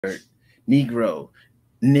Negro,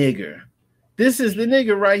 nigger. This is the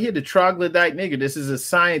nigger right here, the troglodyte nigger. This is a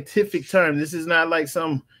scientific term. This is not like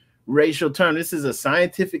some racial term. This is a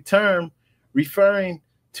scientific term referring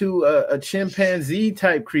to a chimpanzee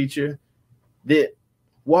type creature that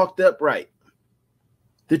walked upright.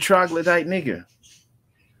 The troglodyte nigger.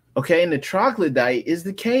 Okay, and the troglodyte is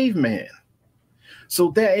the caveman.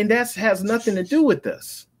 So that has nothing to do with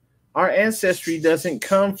us. Our ancestry doesn't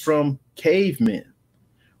come from cavemen,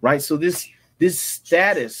 right? So this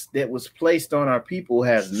status that was placed on our people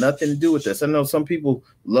has nothing to do with us. I know some people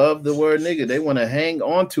love the word nigger. They want to hang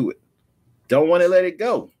on to it. Don't want to let it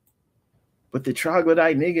go. But the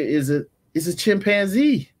troglodyte nigger is a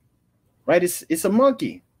chimpanzee, right? It's a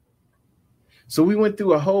monkey. So we went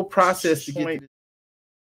through a whole process to get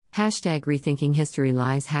Hashtag rethinking history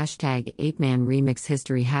lies. Hashtag ApeMan remix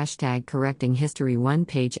history. Hashtag correcting history one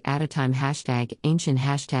page at a time. Hashtag ancient.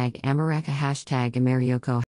 Hashtag Amaraka. Hashtag Amerioco.